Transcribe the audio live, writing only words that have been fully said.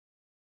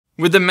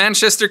With the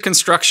Manchester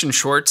construction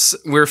shorts,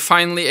 we're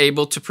finally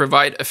able to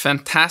provide a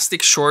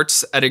fantastic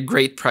shorts at a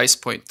great price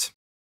point.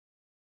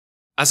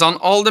 As on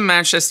all the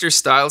Manchester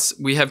styles,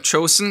 we have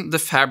chosen the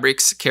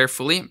fabrics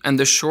carefully, and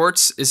the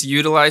shorts is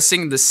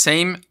utilizing the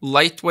same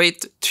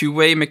lightweight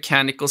two-way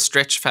mechanical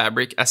stretch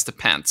fabric as the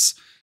pants.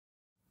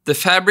 The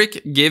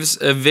fabric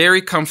gives a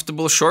very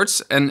comfortable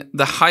shorts, and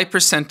the high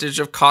percentage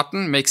of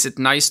cotton makes it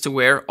nice to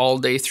wear all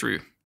day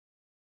through.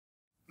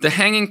 The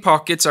hanging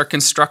pockets are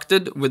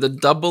constructed with a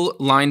double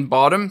lined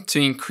bottom to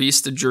increase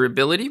the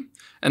durability,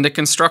 and the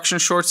construction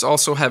shorts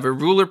also have a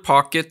ruler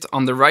pocket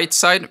on the right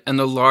side and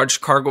a large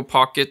cargo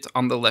pocket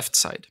on the left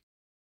side.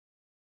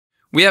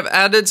 We have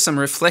added some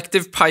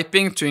reflective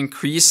piping to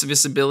increase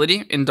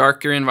visibility in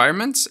darker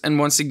environments and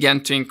once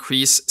again to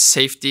increase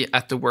safety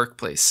at the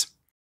workplace.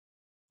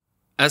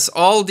 As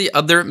all the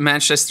other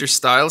Manchester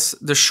styles,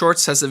 the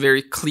shorts has a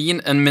very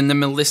clean and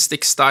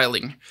minimalistic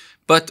styling,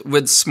 but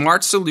with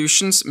smart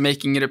solutions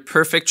making it a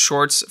perfect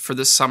shorts for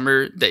the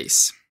summer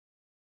days.